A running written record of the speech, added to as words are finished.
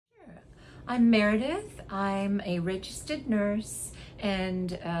I'm Meredith. I'm a registered nurse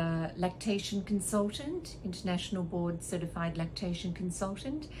and a lactation consultant, international board certified lactation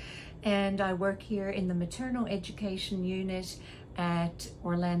consultant, and I work here in the maternal education unit at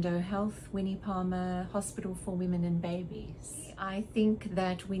Orlando Health, Winnie Palmer Hospital for Women and Babies. I think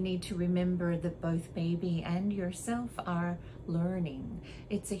that we need to remember that both baby and yourself are learning.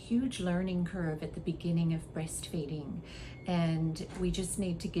 It's a huge learning curve at the beginning of breastfeeding, and we just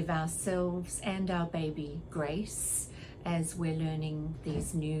need to give ourselves and our baby grace as we're learning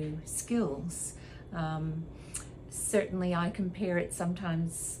these new skills. Certainly I compare it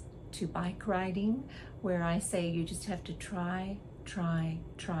sometimes to bike riding, where I say you just have to try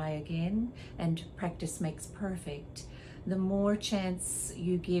again, and practice makes perfect. The more chance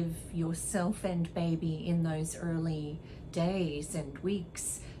you give yourself and baby in those early days and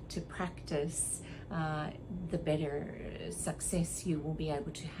weeks to practice, the better success you will be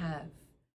able to have.